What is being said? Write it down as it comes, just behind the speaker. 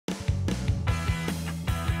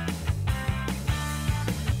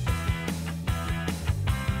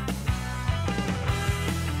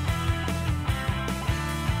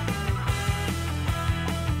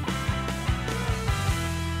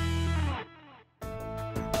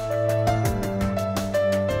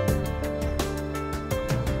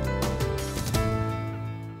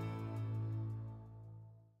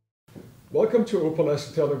Welcome to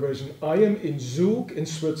Opalesque Television. I am in Zug in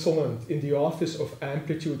Switzerland in the office of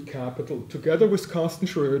Amplitude Capital together with Karsten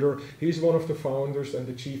Schroeder. He's one of the founders and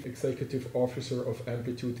the chief executive officer of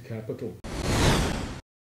Amplitude Capital.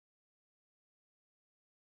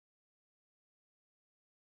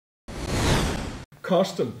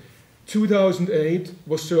 Karsten, 2008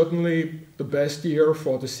 was certainly the best year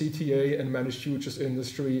for the CTA and managed futures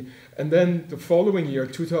industry, and then the following year,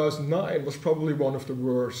 2009, was probably one of the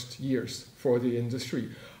worst years for the industry.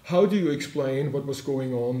 How do you explain what was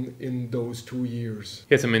going on in those 2 years?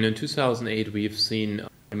 Yes, I mean, in 2008 we've seen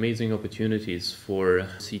amazing opportunities for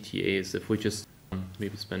CTAs. If we just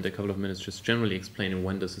maybe spend a couple of minutes just generally explaining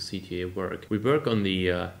when does a CTA work. We work on the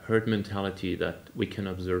herd mentality that we can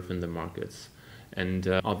observe in the markets. And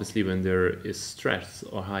obviously when there is stress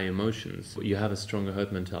or high emotions, you have a stronger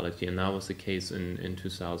herd mentality, and that was the case in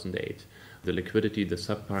 2008. The liquidity, the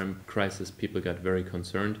subprime crisis, people got very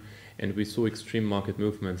concerned, and we saw extreme market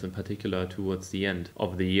movements, in particular towards the end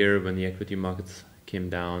of the year when the equity markets came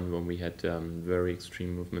down, when we had very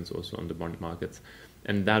extreme movements also on the bond markets.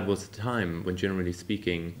 And that was a time when, generally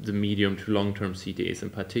speaking, the medium to long-term CTAs in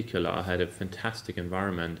particular had a fantastic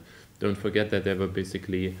environment. Don't forget that there were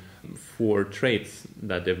basically 4 trades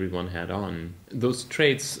that everyone had on. Those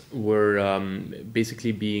trades were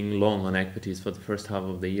basically being long on equities for the first half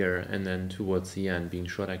of the year, and then towards the end being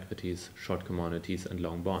short equities, short commodities, and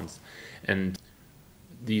long bonds. And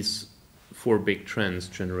these 4 big trends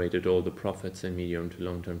generated all the profits in medium to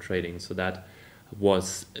long-term trading. So that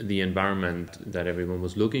was the environment that everyone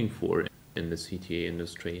was looking for in the CTA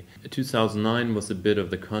industry. 2009 was a bit of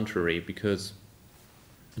the contrary, because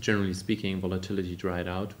generally speaking, volatility dried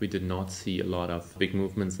out. We did not see a lot of big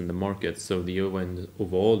movements in the market, so the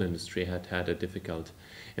overall industry had a difficult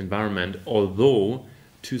environment. Although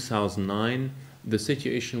 2009, the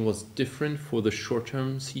situation was different for the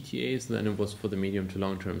short-term CTAs than it was for the medium to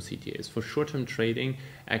long-term CTAs. For short-term trading,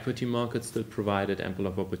 equity markets still provided ample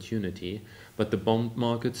of opportunity, but the bond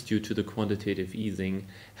markets, due to the quantitative easing,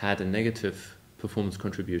 had a negative performance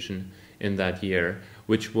contribution in that year,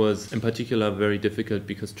 which was in particular very difficult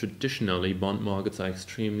because traditionally bond markets are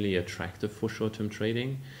extremely attractive for short-term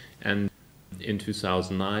trading. And in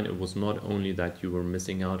 2009, it was not only that you were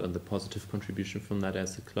missing out on the positive contribution from that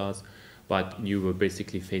asset class, but you were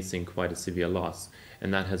basically facing quite a severe loss.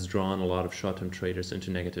 And that has drawn a lot of short-term traders into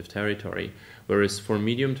negative territory. Whereas for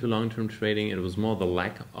medium to long-term trading, it was more the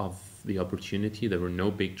lack of the opportunity. There were no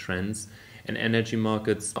big trends. And energy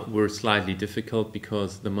markets were slightly difficult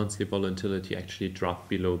because the monthly volatility actually dropped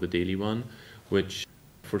below the daily one, which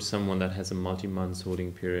for someone that has a multi-month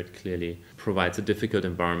holding period clearly provides a difficult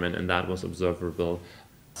environment, and that was observable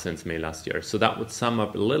since May last year. So that would sum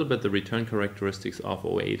up a little bit the return characteristics of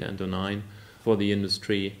 08 and 09 for the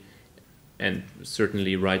industry, and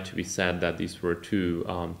certainly right to be said that these were two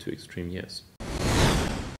extreme years.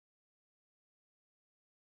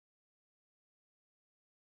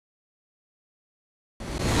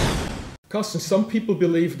 Karsten, some people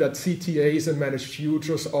believe that CTAs and managed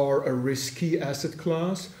futures are a risky asset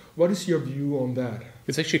class. What is your view on that?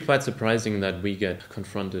 It's actually quite surprising that we get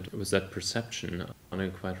confronted with that perception on a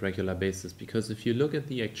quite regular basis, because if you look at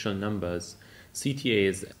the actual numbers,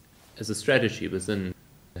 CTAs as a strategy within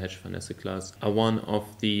the hedge fund asset class are one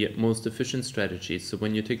of the most efficient strategies. So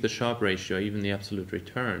when you take the Sharpe ratio, even the absolute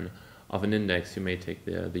return of an index, you may take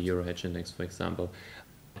the Euro Hedge Index, for example,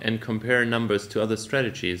 and compare numbers to other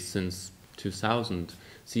strategies since 2000,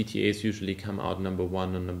 CTAs usually come out number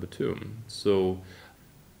 1 and number 2. So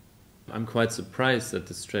I'm quite surprised that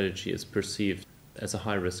this strategy is perceived as a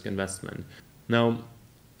high-risk investment. Now,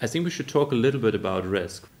 I think we should talk a little bit about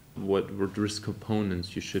risk, what risk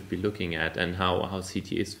components you should be looking at, and how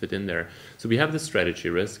CTAs fit in there. So we have the strategy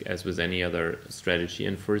risk, as with any other strategy,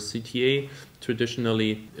 and for a CTA,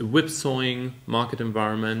 traditionally, a whipsawing market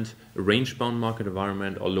environment, a range-bound market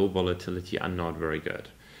environment, or low volatility are not very good,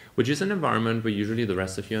 which is an environment where usually the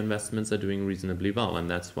rest of your investments are doing reasonably well, and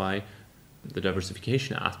that's why the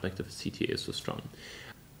diversification aspect of a CTA is so strong.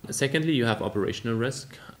 Secondly, you have operational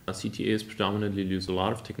risk. CTAs predominantly use a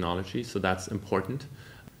lot of technology, so that's important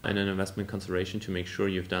in an investment consideration to make sure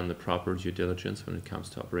you've done the proper due diligence when it comes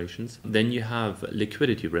to operations. Then you have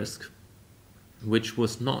liquidity risk, which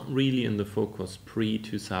was not really in the focus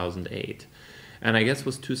pre-2008. And I guess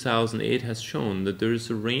what 2008 has shown that there is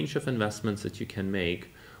a range of investments that you can make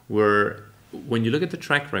where when you look at the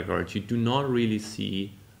track record, you do not really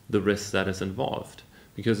see the risk that is involved,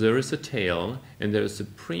 because there is a tail and there is a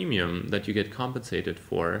premium that you get compensated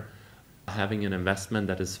for having an investment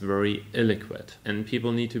that is very illiquid. And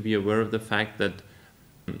people need to be aware of the fact that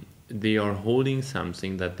they are holding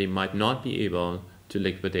something that they might not be able to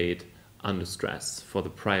liquidate under stress for the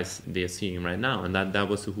price they're seeing right now. And that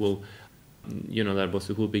was the whole, that was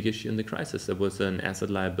the whole big issue in the crisis. There was an asset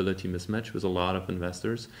liability mismatch with a lot of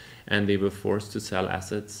investors, and they were forced to sell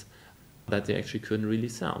assets that they actually couldn't really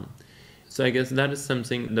sell. So I guess that is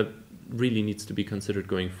something that really needs to be considered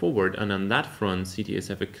going forward. And on that front, CTAs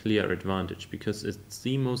have a clear advantage because it's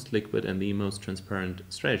the most liquid and the most transparent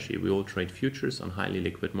strategy. We all trade futures on highly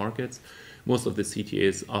liquid markets. Most of the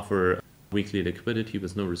CTAs offer weekly liquidity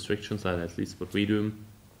with no restrictions, at least what we do.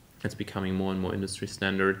 It's becoming more and more industry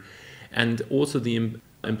standard. And also the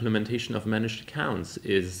implementation of managed accounts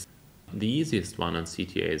is the easiest one on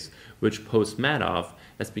CTAs, which post-Madoff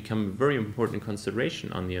has become a very important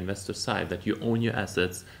consideration on the investor side, that you own your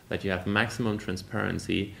assets, that you have maximum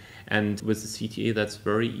transparency, and with the CTA that's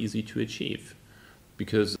very easy to achieve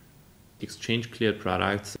because exchange cleared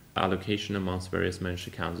products, allocation amongst various managed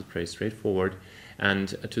accounts is pretty straightforward. And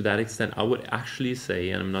to that extent, I would actually say,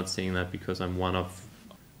 and I'm not saying that because I'm one of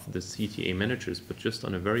the CTA managers, but just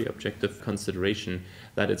on a very objective consideration,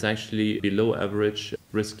 that it's actually below average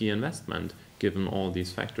risky investment given all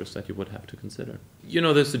these factors that you would have to consider.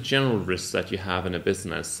 There's a general risk that you have in a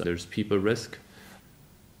business. There's people risk.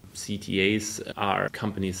 CTAs are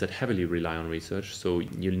companies that heavily rely on research, so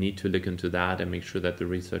you'll need to look into that and make sure that the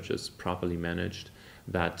research is properly managed,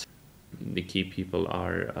 that the key people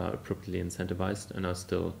are appropriately incentivized and are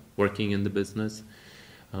still working in the business.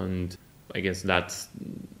 And I guess that's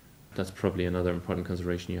probably another important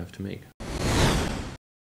consideration you have to make.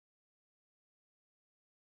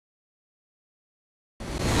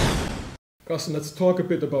 Karsten, let's talk a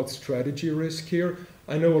bit about strategy risk here.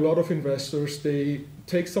 I know a lot of investors, they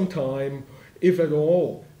take some time, if at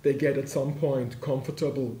all, they get at some point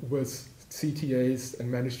comfortable with CTAs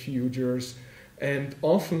and managed futures. And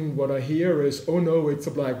often what I hear is, oh no, it's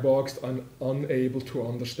a black box, I'm unable to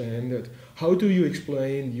understand it. How do you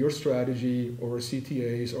explain your strategy or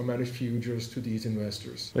CTAs or managed futures to these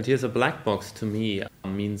investors? But here's a black box to me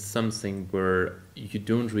means something where you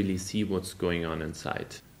don't really see what's going on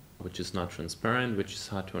inside, which is not transparent, which is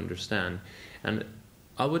hard to understand. And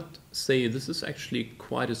I would say this is actually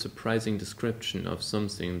quite a surprising description of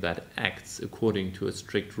something that acts according to a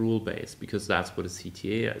strict rule base, because that's what a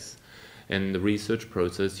CTA is. In the research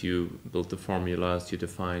process, you build the formulas, you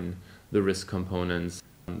define the risk components,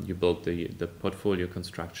 you build the portfolio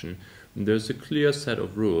construction. There's a clear set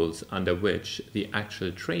of rules under which the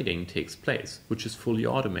actual trading takes place, which is fully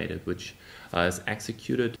automated, which is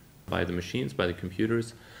executed by the machines, by the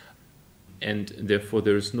computers, and therefore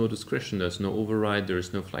there is no discretion, there's no override, there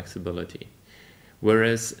is no flexibility.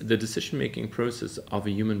 Whereas the decision-making process of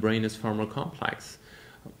a human brain is far more complex.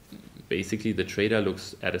 Basically, the trader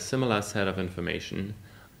looks at a similar set of information,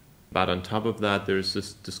 but on top of that, there's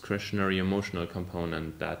this discretionary emotional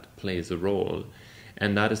component that plays a role.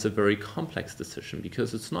 And that is a very complex decision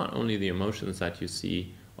because it's not only the emotions that you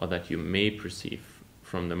see or that you may perceive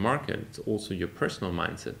from the market, it's also your personal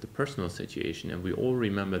mindset, the personal situation. And we all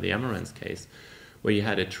remember the Amaranth case, where you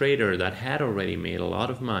had a trader that had already made a lot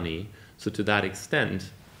of money. So to that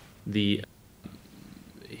extent,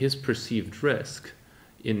 his perceived risk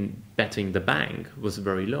in betting the bank was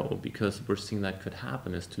very low, because the worst thing that could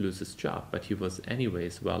happen is to lose his job, but he was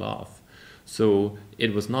anyways well off. So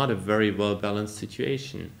it was not a very well balanced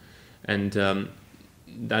situation. And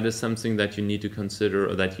that is something that you need to consider,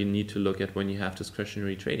 or that you need to look at when you have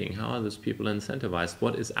discretionary trading. How are those people incentivized?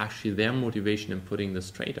 What is actually their motivation in putting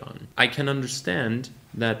this trade on? I can understand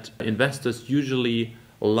that investors usually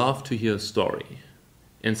love to hear a story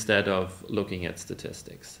instead of looking at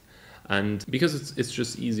statistics. And because it's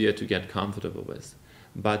just easier to get comfortable with.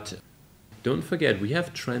 But don't forget, we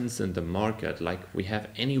have trends in the market like we have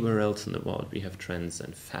anywhere else in the world. We have trends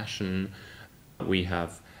in fashion. We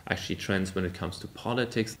have actually trends when it comes to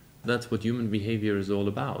politics. That's what human behavior is all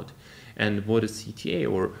about. And what a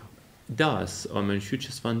CTA does, or managed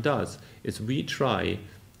futures fund does, is we try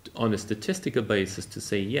on a statistical basis to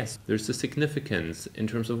say, yes, there's a significance in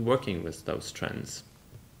terms of working with those trends.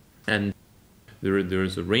 And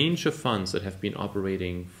there's a range of funds that have been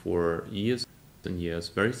operating for years and years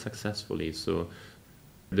very successfully. So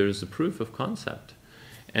there's a proof of concept.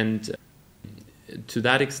 And to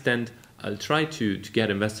that extent, I'll try to get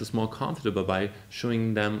investors more comfortable by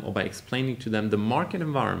showing them, or by explaining to them, the market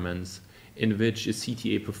environments in which a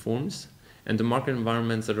CTA performs and the market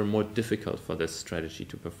environments that are more difficult for this strategy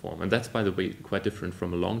to perform. And that's, by the way, quite different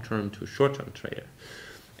from a long-term to a short-term trader.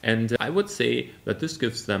 And I would say that this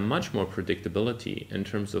gives them much more predictability in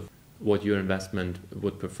terms of what your investment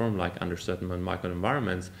would perform like under certain market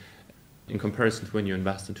environments in comparison to when you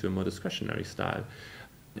invest into a more discretionary style.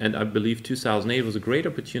 And I believe 2008 was a great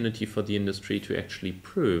opportunity for the industry to actually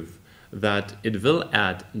prove that it will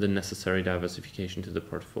add the necessary diversification to the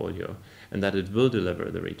portfolio and that it will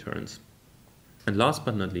deliver the returns. And last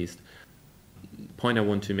but not least, the point I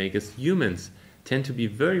want to make is humans tend to be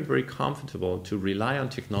very, very comfortable to rely on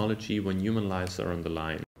technology when human lives are on the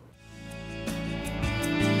line.